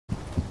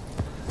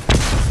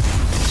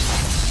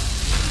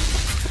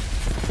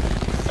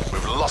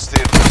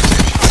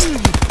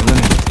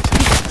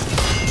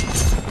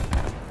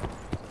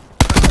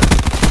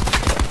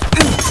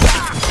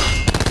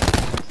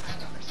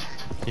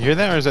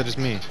hear that, or is that just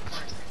me?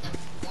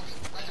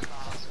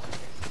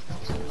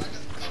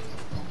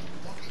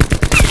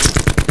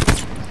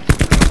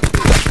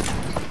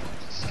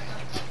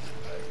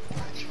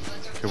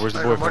 Okay, where's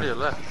the boyfriend?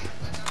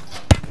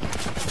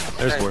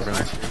 There's the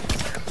boyfriend.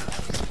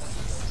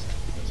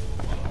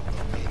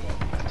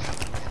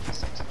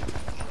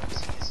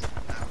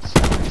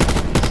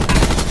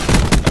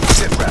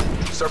 Sit rep.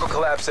 Circle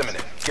collapse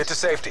imminent. Get to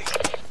safety.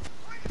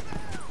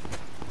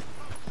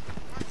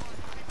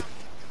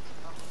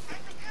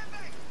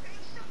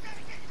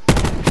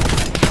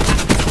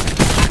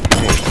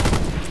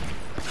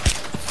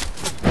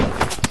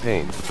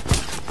 Pain.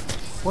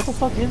 What the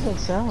fuck is that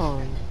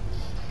sound?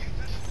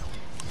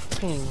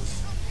 Pain.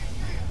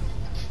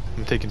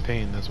 I'm taking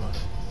pain, that's why.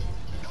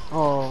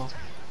 Oh.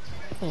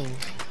 Pain.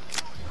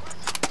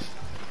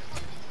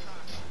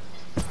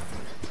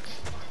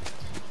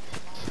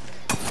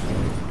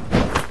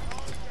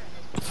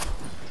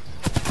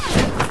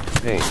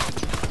 Pain.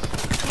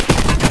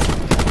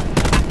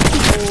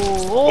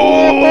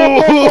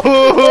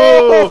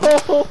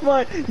 Oh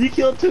my! You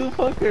killed 2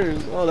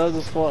 fuckers! Oh, that was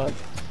a squad.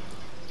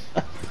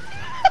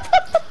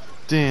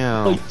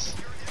 Damn. He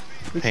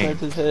Pain.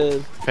 sniped his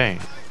head. Pain.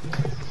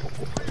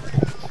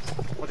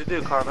 What'd you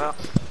do, Carvel?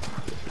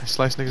 I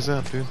slice niggas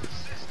up, dude.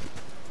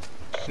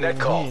 Net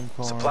call.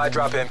 Supply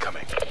drop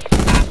incoming.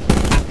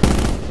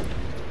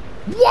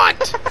 What?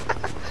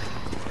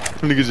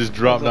 Niggas just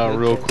dropped out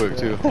real quick,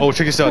 too. Oh,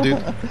 check this out,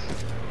 dude.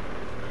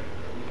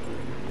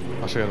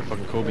 I'll show you how to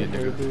fucking Kobe it,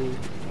 nigga.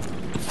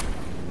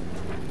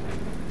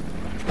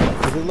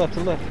 To the left, to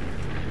the left.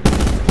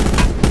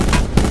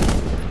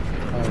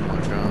 Oh my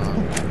god.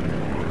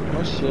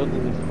 What shield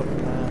did he fucking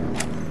have?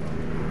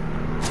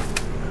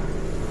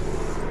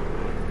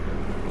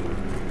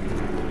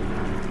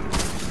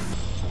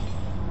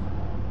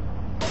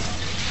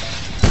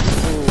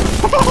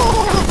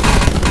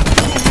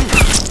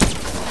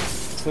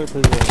 Clear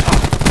position.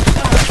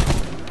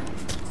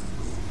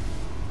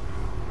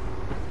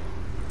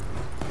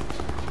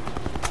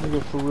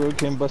 Nigga Farouk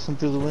came busting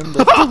through the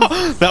window.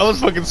 That was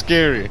fucking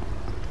scary.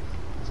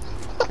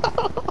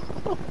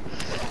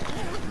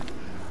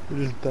 He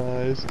just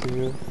dies,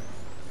 dude.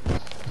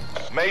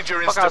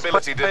 Major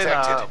instability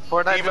detected.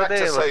 Fortnite Evac today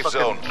to with safe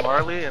zone. fucking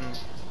Marley, and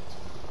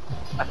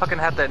I fucking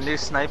had that new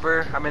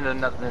sniper. I mean,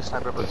 not the new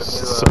sniper, but the new.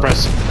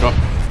 Suppress. Go.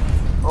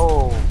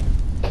 Oh.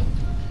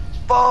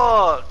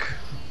 Fuck.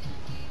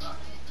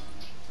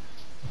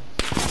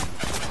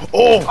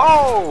 Oh!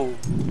 Oh!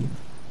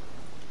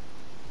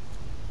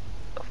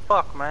 The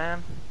fuck,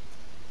 man?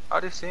 How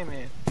do you see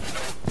me?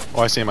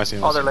 Oh, I see him, I see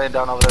him. Oh, they're laying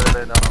down over there,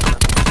 they're laying down over there.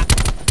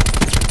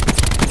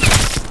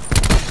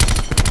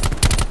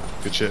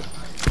 Good shit.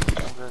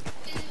 I'm good.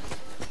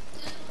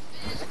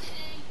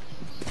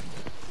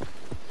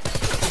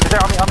 He's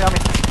there, on me, on me, on me.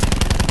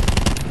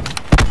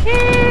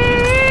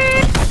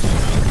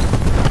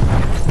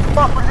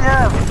 Fuck, what does he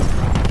have?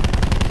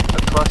 A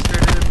cluster,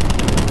 dude.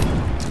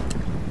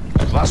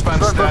 Last man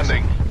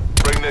standing.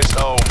 Bring this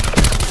home.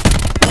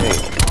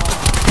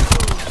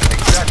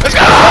 Exactly. Let's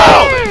go!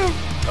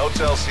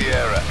 Hotel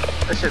Sierra.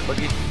 That shit,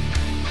 buggy.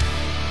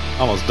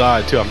 Almost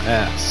died too, I'm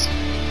ass.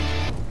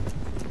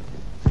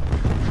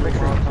 Make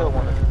sure you kill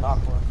one and knock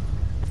one.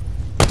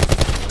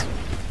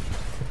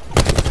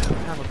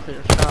 Have a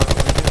clear shot.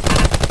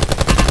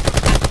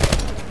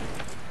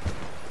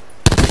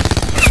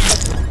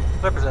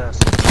 Flip his ass.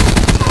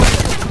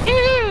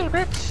 Eee,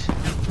 bitch.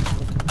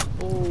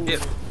 Oh. Get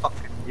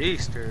fucking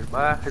yeastered,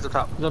 boy. He's up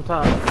top. He's on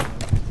top.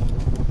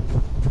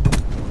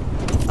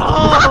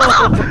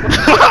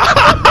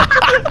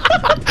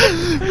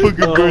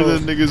 Fucking burn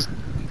that nigga's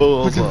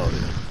balls out.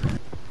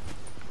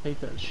 Hate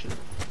that shit.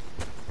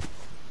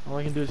 All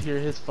I can do is hear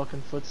his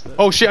fucking footsteps.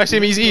 Oh shit, I see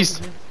him, he's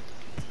east.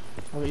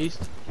 Oh,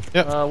 east?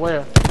 Yep.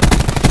 Where? I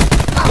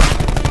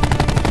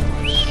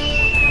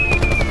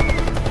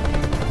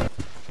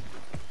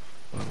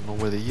don't know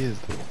where he is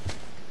though.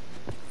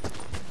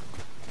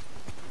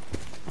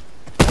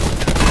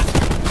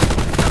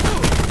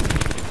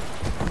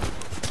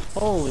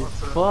 Holy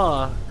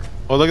fuck.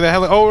 Oh, look at that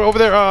heli. Oh, over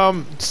there,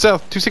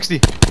 south, 260.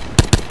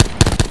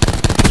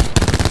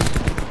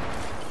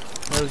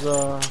 There's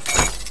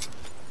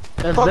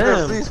that's Fuck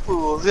them. these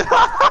fools. Whoa,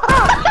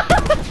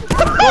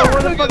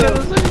 where the fuck is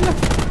this?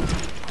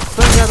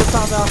 Something got the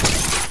top out.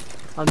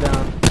 I'm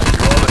down.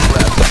 Flawless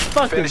left.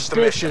 Fucking Finish the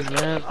mission.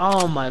 bitches, man.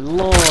 Oh my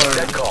lord.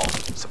 Dead call.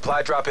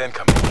 Supply drop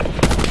incoming.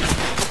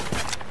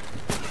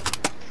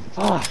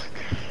 Fuck.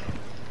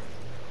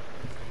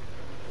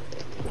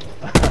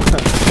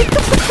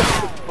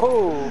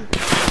 Oh.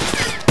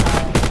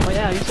 Oh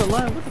yeah, you still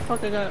alive? What the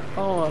fuck I got?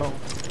 Oh.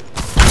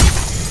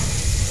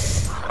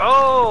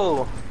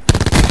 Oh.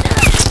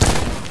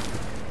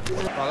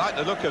 I like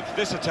the look of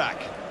this attack.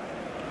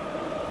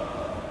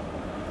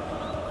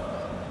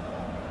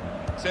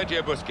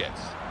 Sergio Busquets.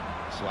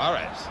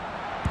 Suarez.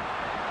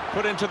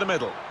 Put into the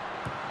middle.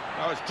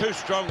 Oh, it's too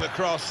strong, the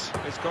cross.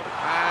 It's got...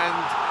 And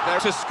there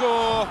to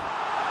score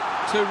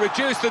to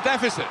reduce the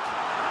deficit.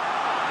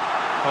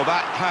 Well,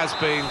 that has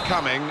been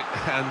coming,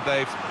 and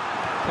they've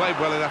Played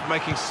well enough,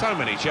 making so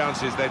many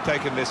chances. They've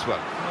taken this one.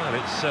 Well,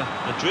 it's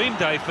a dream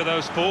day for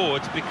those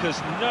forwards because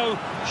no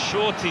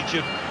shortage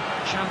of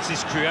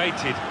chances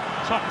created.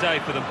 Top day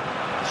for them.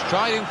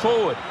 Striding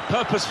forward,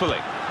 purposefully.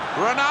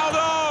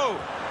 Ronaldo!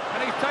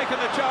 And he's taken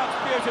the chance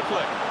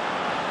beautifully.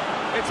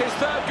 It's his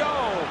third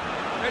goal.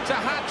 It's a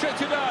hat-trick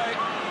today.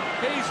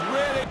 He's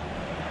really...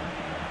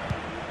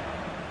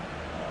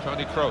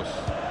 Tony Kroos.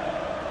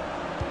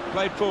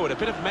 Played forward, a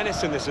bit of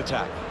menace in this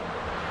attack.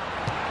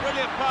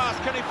 Brilliant pass,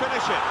 can he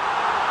finish it?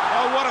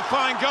 Oh, what a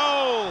fine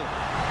goal!